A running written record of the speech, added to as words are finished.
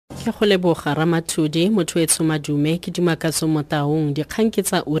Ke go leboga Ramathudi motho e tshomadume ke dimakatso motaung dikgang ke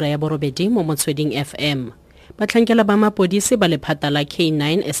tsa ura ya borobedi mo Motsweding FM. Batlhankela ba mapodisi ba lephata la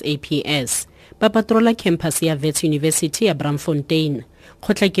K9 SAPS ba Patrola khempase ya Wits University ya Braamfontein.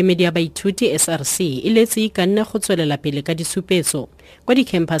 Kgotlakemedi ya baithuti SRC e letse ikanne go tswelela pele ka disupetso kwa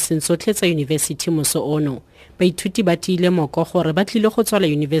dikhempaseng tsotlhe tsa university moso ono. Baithuti ba tiile moko gore ba tlile go tswala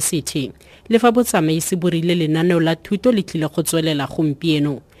university le fa botsamaisi bo rile lenaneo la thuto le tlile go tswelela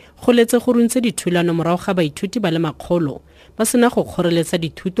gompieno. Go letse go runtse dithulano morago ga baithuti ba le makgolo ba sena go kgoreletsa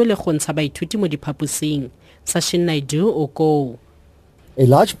dithuto le go ntsha baithuti mo diphaposing. Sashin Naidu o go. A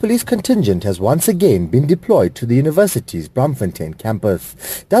large police contingent has once again been deployed to the university's Braamfontein campus.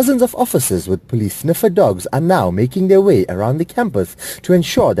 Dozens of officers with police sniffer dogs are now making their way around the campus to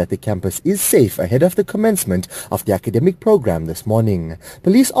ensure that the campus is safe ahead of the commencement of the academic program this morning.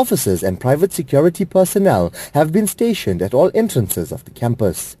 Police officers and private security personnel have been stationed at all entrances of the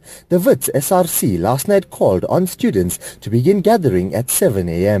campus. The Wits SRC last night called on students to begin gathering at 7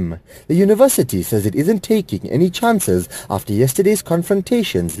 a.m. The university says it isn't taking any chances after yesterday's confrontation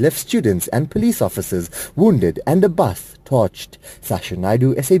left students and police officers wounded and a bus torched. Sasha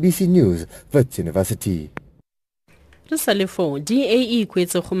Naidu, SABC News, Wits University. Resalefo DAE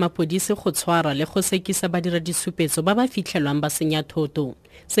kwetse go mapodisi go tshwara le go sekisa badira disupetso ba ba fitlhelwang ba senya thoto.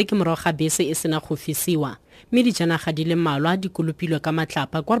 Se ke moroga bese e sena go fisiwa. Mme dijanaga di le mmalwa di kolopilwe ka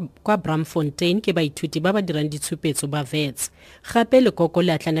matlapa kwa Braamfontein ke baithuti ba ba dirang ditshupetso ba Wits. Gape lekoko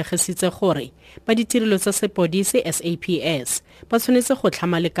le atlanegisitse gore ba ditirelo tsa sepodisi SAPS ba tshwanetse go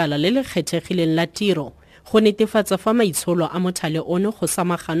tlhama lekala le le kgethegileng la tiro go netefatsa fa maitsholo a mothale ono go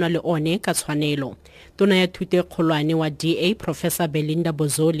samaganwa le one ka tshwanelo. Tona ya thuto e kgolwane wa DA Professor Belinda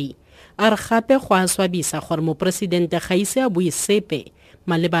Bozoli a re gape go a swabisa gore mopresidente ga ise a bue sepe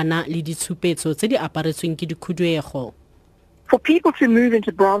malebana le ditshupetso tse di aparetsweng ke dikhuduego. For people to move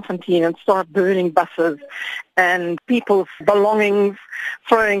into Braamfontein and start burning buses and people's belongings,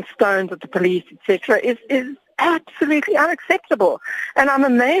 throwing stones at the police, etc., is absolutely unacceptable. And I'm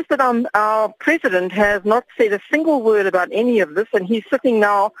amazed that our president has not said a single word about any of this, and he's sitting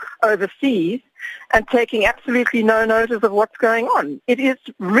now overseas and taking absolutely no notice of what's going on. It is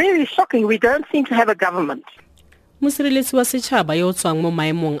really shocking. We don't seem to have a government. Mosireletsi wa setšhaba yo tswang mo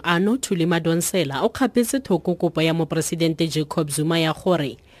maemong ano Thuli Madonsela o kgapetse thoko kopo ya mopresidente Jacob Zuma ya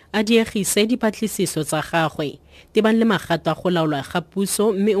gore a diegise dipatlisiso tsa gagwe di ban le magato a go laolwa ga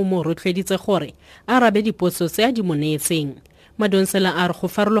puso mme o mo rotloeditse gore a arabe dipotso tse a di moneetseng. Madonsela a re go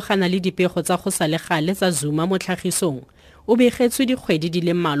farologana le dipego tsa go sa le gale tsa Zuma mo tlhagisong o begetswe dikgwedi di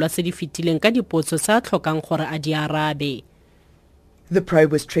le mmalwa tse di fetileng ka dipotso tsa tlhokang gore a di arabe. The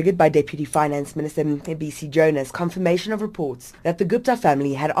probe was triggered by Deputy Finance Minister khempase Jonah's confirmation of reports that the Gupta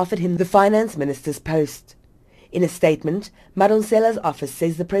family had offered him the finance minister's post. In a statement, Madonsela's office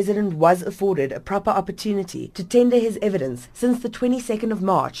says the president was afforded a proper opportunity to tender his evidence since the 22nd of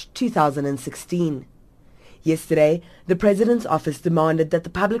March 2016. Yesterday, the President's office demanded that the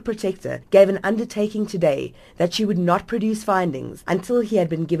public protector gave an undertaking today that she would not produce findings until he had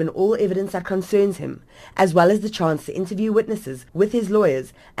been given all evidence that concerns him, as well as the chance to interview witnesses with his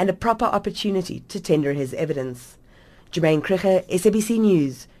lawyers and a proper opportunity to tender his evidence. Jermaine Kricher, SABC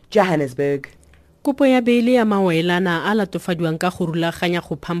News, Johannesburg. Kopo ya beile ya maoelana a latofadiwang ka go rulaganya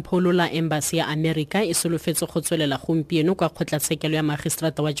go phampholola embassy ya America e solofetse go tswelela gompieno kwa kgotlatshekelo ya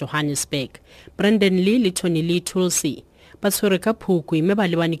magistrata wa Johannesburg. Brandon Lee le Tony Lee Tulsi ba tshwere ka phukwi mme ba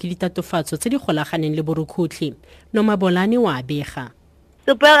lebane ke ditatofatso tse di golaganeng le borukutlhi. Noma Bolane wa bega.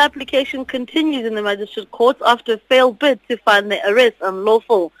 The bail application continues in the magistrate courts after a failed bid to find the arrest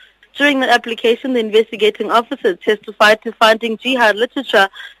unlawful. During the application, the investigating officer testified to finding jihad literature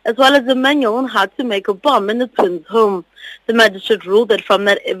as well as a manual on how to make a bomb in the twins' home. The magistrate ruled that from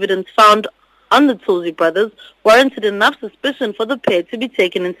that evidence found on the Tulsi brothers warranted enough suspicion for the pair to be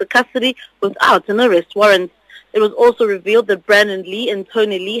taken into custody without an arrest warrant. It was also revealed that Brandon Lee and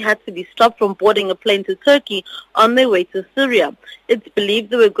Tony Lee had to be stopped from boarding a plane to Turkey on their way to Syria. It's believed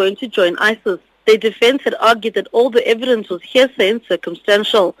they were going to join ISIS. Their defense had argued that all the evidence was hearsay and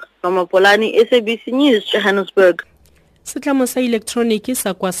circumstantial. Noma Bolane, SABC News, Johannesburg. Setlamo sa elektroniki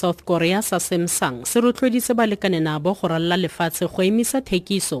sa kwa South Korea sa Samsung se rotloeditse balekane nabo go ralla lefatshe go emisa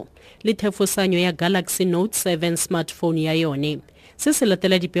thekiso le thefosanyo ya Galaxy Note 7 smartphone ya yone. Se se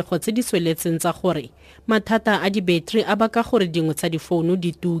latela dipego tse di sweletseng tsa gore mathata a di battery a baka gore dingwe tsa difounu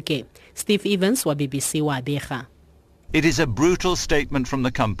di tuke. Steve Evans wa BBC wa bega. It is a brutal statement from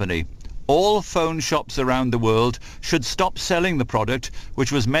the company. All phone shops around the world should stop selling the product,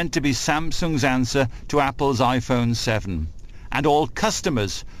 which was meant to be Samsung's answer to Apple's iPhone 7. And all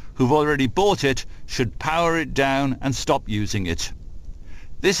customers who've already bought it should power it down and stop using it.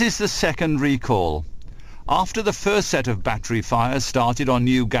 This is the second recall. After the first set of battery fires started on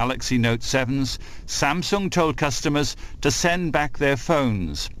new Galaxy Note 7s, Samsung told customers to send back their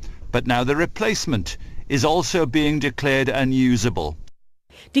phones. But now the replacement is also being declared unusable.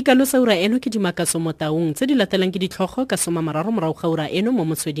 Di kalosa ura eno ke di makaso mo taung tse di latelang ke ditlhogo ka 13 morago ga ura eno mo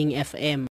Motsweding FM.